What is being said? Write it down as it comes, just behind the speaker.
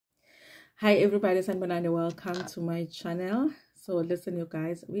Hi everybody, Sanbonani, welcome to my channel. So listen you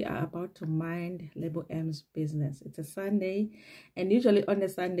guys, we are about to mind Lebo M's business. It's a Sunday, and usually on a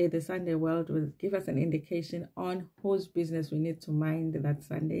Sunday, the Sunday world will give us an indication on whose business we need to mind that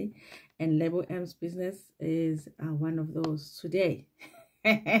Sunday, and Lebo M's business is one of those today.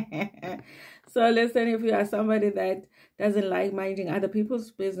 So listen, if you are somebody that doesn't like minding other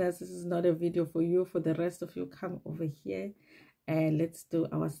people's business, this is not a video for you. For the rest of you, come over here and let's do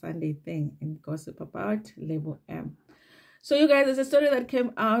our Sunday thing and gossip about Lebo M. So you guys, there's a story that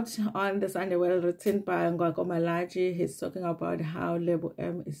came out on the Sunday World written by Ngwako Malaji. He's talking about how Lebo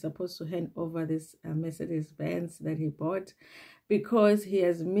M is supposed to hand over this Mercedes-Benz that he bought because he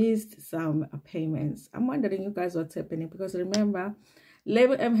has missed some payments. I'm wondering, you guys, what's happening, because remember,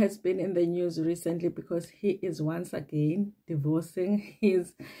 Lebo M has been in the news recently because he is once again divorcing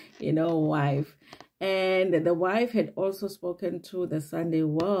his, wife. And the wife had also spoken to the Sunday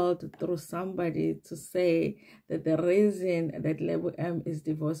World through somebody to say that the reason that Lebo M is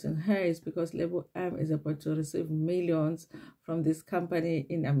divorcing her is because Lebo M is about to receive millions from this company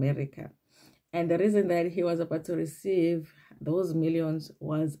in America. And the reason that he was about to receive those millions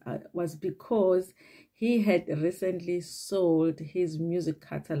was because he had recently sold his music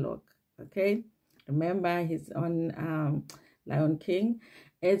catalog. Okay, remember, he's on Lion King.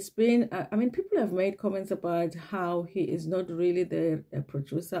 It's been, people have made comments about how he is not really the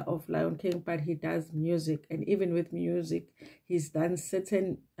producer of Lion King, but he does music. And even with music, he's done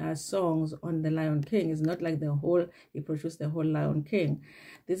certain songs on the Lion King. It's not like he produced the whole Lion King.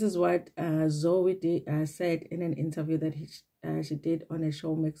 This is what Zoe said in an interview that she did on a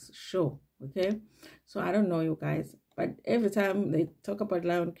Showmix show. Okay, so I don't know, you guys, but every time they talk about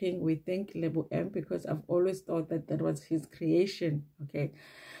Lion King, we think Lebo M, because I've always thought that that was his creation. Okay,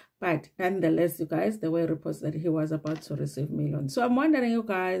 but nonetheless, you guys, there were reports that he was about to receive millions. So I'm wondering, you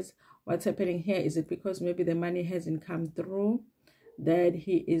guys, what's happening here? Is it because maybe the money hasn't come through, that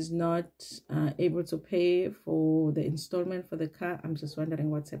he is not able to pay for the installment for the car? I'm just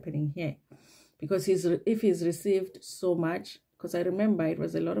wondering what's happening here, because if he's received so much, because I remember it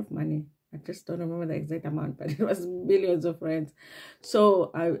was a lot of money. I just don't remember the exact amount, but it was millions of rands.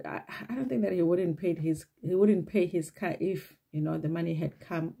 So I don't think that he wouldn't pay his car if the money had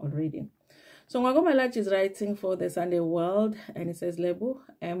come already. So Ngwako Malaji is writing for the Sunday World, and it says Lebo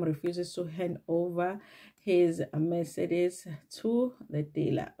M refuses to hand over his Mercedes to the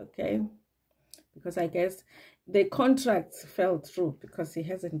dealer. Okay, because I guess the contracts fell through because he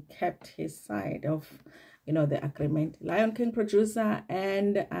hasn't kept his side of the agreement. Lion King producer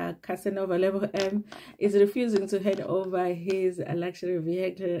and Casanova Lebo M is refusing to hand over his luxury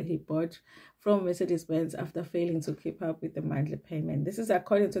vehicle he bought from Mercedes-Benz after failing to keep up with the monthly payment. This is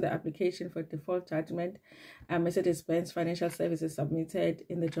according to the application for default judgment Mercedes-Benz Financial Services submitted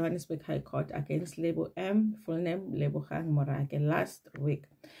in the Johannesburg High Court against Lebo M, full name Lebogang Morake, last week.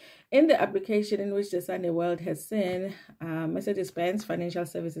 In the application, in which the Sunday World has seen, Mercedes-Benz Financial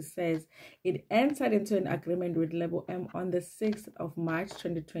Services says it entered into an agreement with Lebo M on the 6th of March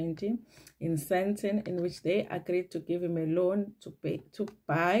 2020 in Sandton, in which they agreed to give him a loan to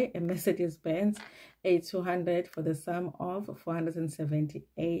buy a Mercedes-Benz A200 for the sum of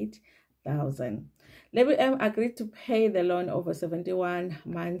 478,000. Lebo M agreed to pay the loan over 71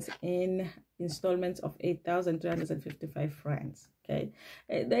 months in installments of 8,355 francs. Okay,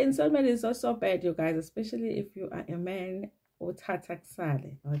 the installment is also bad, you guys, especially if you are a man or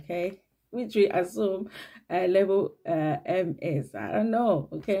tataksale. Okay, which we assume Lebo M is. I don't know.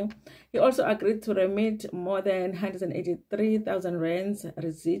 Okay, he also agreed to remit more than 183,000 rands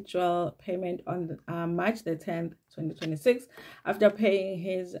residual payment on March the 10th, 2026, after paying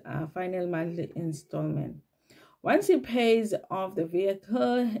his final monthly installment. Once he pays off the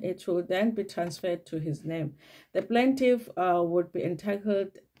vehicle, it will then be transferred to his name. The plaintiff would be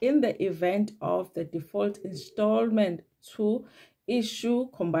entitled, in the event of the default installment, to issue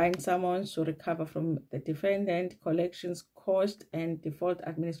combined summons to recover from the defendant collections cost and default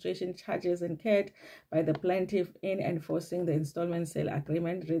administration charges incurred by the plaintiff in enforcing the installment sale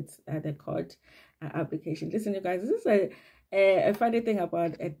agreement, reads the court application. Listen, you guys, this is a funny thing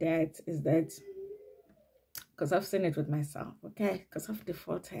about a debt is that, because I've seen it with myself, okay? Because I've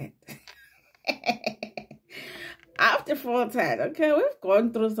defaulted. I've defaulted, okay? We've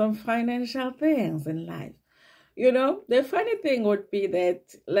gone through some financial things in life. The funny thing would be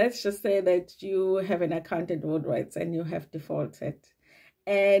that, let's just say that you have an account at Woodward's and you have defaulted.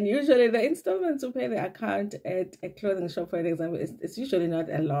 And usually the installment to pay the account at a clothing shop, for example, it's usually not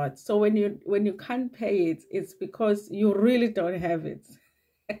a lot. So when you can't pay it, it's because you really don't have it.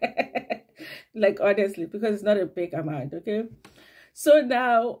 Like, honestly, because it's not a big amount. Okay, So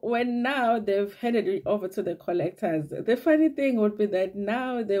now, when now they've handed it over to the collectors, the funny thing would be that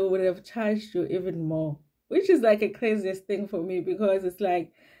now they would have charged you even more, which is like a craziest thing for me, because it's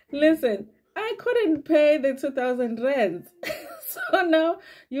like, listen, I couldn't pay the 2,000 rands. So now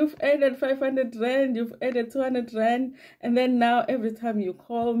you've added 500 rand, you've added 200 rand, and then now every time you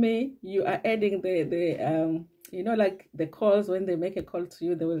call me, you are adding the you know, like the calls, when they make a call to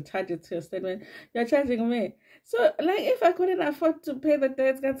you, they will charge it to your statement. You're charging me. So, like, if I couldn't afford to pay the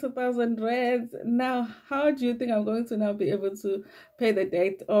debt, got 2,000 rands, now how do you think I'm going to now be able to pay the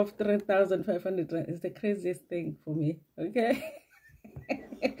debt of 3,500 rand? It's the craziest thing for me, okay?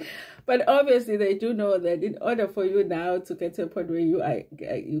 But obviously they do know that in order for you now to get to a point where you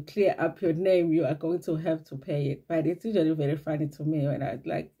clear up your name, you are going to have to pay it. But it's usually very funny to me when I was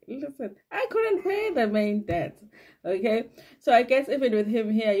like, listen, I couldn't pay the main debt, okay? So I guess even with him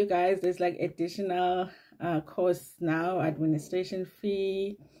here, you guys, there's like additional costs now, administration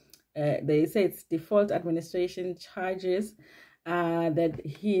fee. They say it's default administration charges that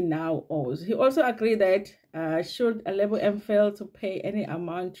he now owes. He also agreed that should a Lebo M fail to pay any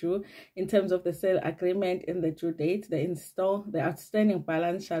amount due in terms of the sale agreement in the due date, the outstanding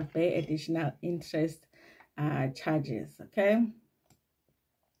balance shall pay additional interest charges. Okay.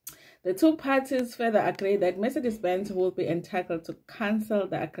 The two parties further agreed that Mercedes-Benz will be entitled to cancel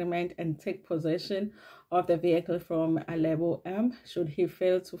the agreement and take possession of the vehicle from Lebo M should he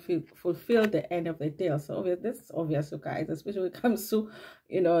fail to fulfill the end of the deal. So this is obvious, you guys, especially when it comes to,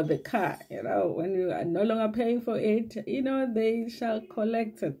 you know, the car. You know, when you are no longer paying for it, you know, they shall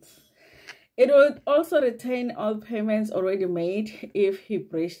collect it. It would also retain all payments already made if he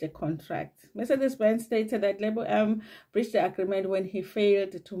breached the contract. Mercedes-Benz stated that Lebo M breached the agreement when he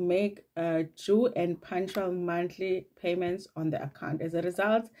failed to make due and punctual monthly payments on the account. As a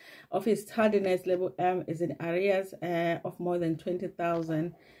result of his tardiness, Lebo M is in arrears of more than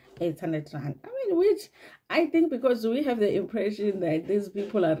 20,800 rand. I mean, which I think, because we have the impression that these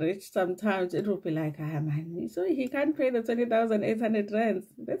people are rich, sometimes it will be like, ah, man, so he can't pay the 20,800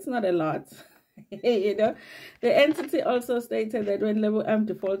 rands. That's not a lot. You know, the entity also stated that when Lebo M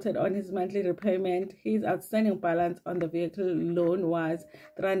defaulted on his monthly repayment, his outstanding balance on the vehicle loan was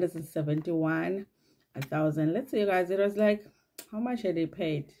 371,000. Let's see, you guys, it was like, how much had he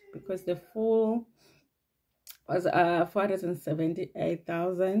paid? Because the full was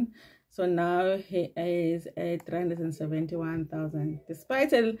 478,000. So now he is at 371,000.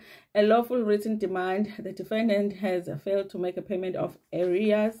 Despite a lawful written demand, the defendant has failed to make a payment of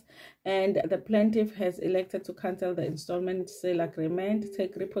arrears, and the plaintiff has elected to cancel the installment sale agreement,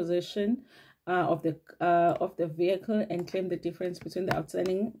 take repossession of the vehicle, and claim the difference between the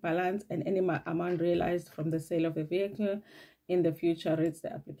outstanding balance and any amount realized from the sale of the vehicle in the future reads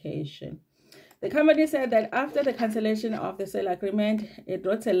the application. The company said that after the cancellation of the sale agreement, it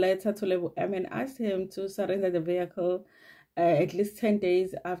wrote a letter to Lebo M and asked him to surrender the vehicle at least 10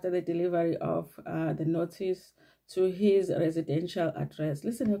 days after the delivery of the notice to his residential address.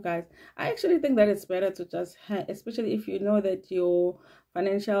 Listen, you guys, I actually think that it's better to just, especially if you know that your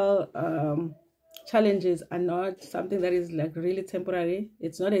financial challenges are not something that is like really temporary.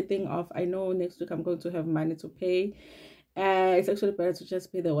 It's not a thing of, I know next week I'm going to have money to pay. It's actually better to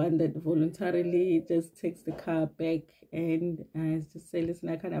just be the one that voluntarily just takes the car back and just say, listen,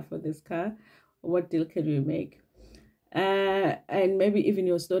 I can't afford this car. What deal can we make? And maybe even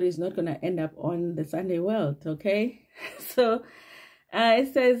your story is not going to end up on the Sunday World, okay? So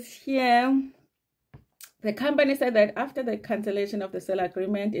it says here, the company said that after the cancellation of the sale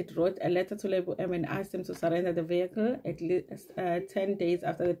agreement, it wrote a letter to Lebo M and asked him to surrender the vehicle at least 10 days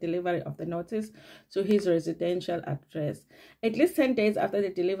after the delivery of the notice to his residential address. At least 10 days after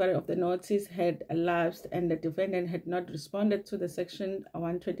the delivery of the notice had elapsed and the defendant had not responded to the Section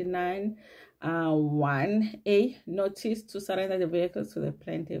 129 1A notice to surrender the vehicle to the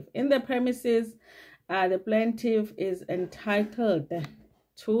plaintiff. In the premises, the plaintiff is entitled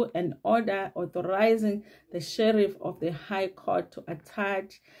to an order authorizing the sheriff of the High Court to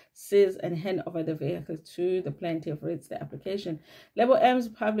attach, seize, and hand over the vehicle to the plaintiff reads the application. Lebo M's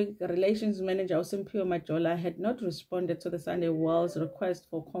public relations manager, Osimpio Majola, had not responded to the Sunday World's request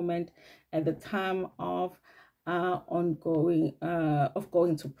for comment at the time of going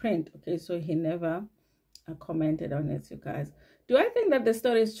to print. Okay, so he never commented on it, you guys. Do I think that the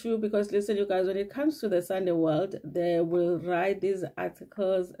story is true? Because listen, you guys, when it comes to the Sunday World, they will write these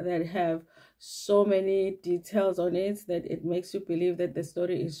articles that have so many details on it that it makes you believe that the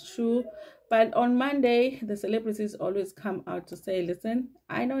story is true. But on Monday, the celebrities always come out to say, listen,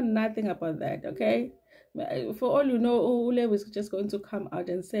 I know nothing about that, okay? For all you know, Ule is just going to come out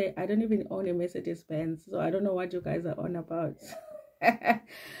and say, I don't even own a Mercedes-Benz, so I don't know what you guys are on about.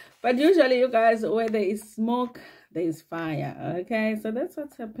 But usually, you guys, where there is smoke, there is fire. Okay, so that's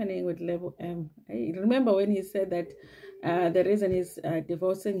what's happening with Lebo M. Hey, remember when he said that the reason he's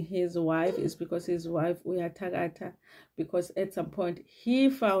divorcing his wife is because his wife uyatagata, because at some point he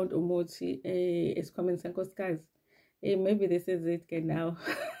found umuti is coming guys. Hey, maybe this is it now.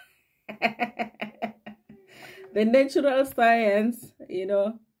 The natural science, you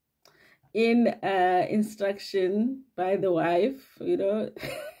know, in instruction by the wife, you know.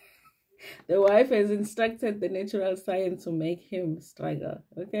 The wife has instructed the natural science to make him struggle.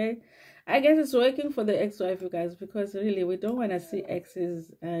 Okay, I guess it's working for the ex-wife, you guys, because really we don't want to see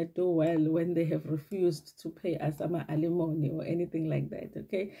exes do well when they have refused to pay us ama alimony or anything like that.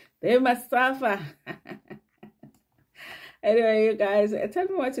 Okay, they must suffer. Anyway, you guys, tell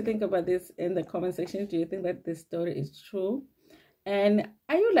me what you think about this in the comment section. Do you think that this story is true? And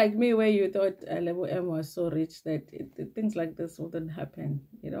are you like me, where you thought Lebo M was so rich that things like this wouldn't happen?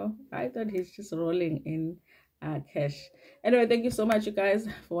 You know, I thought he's just rolling in cash. Anyway, thank you so much, you guys,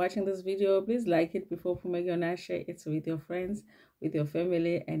 for watching this video. Please like it before you share it with your friends, with your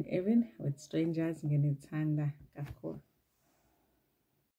family, and even with strangers.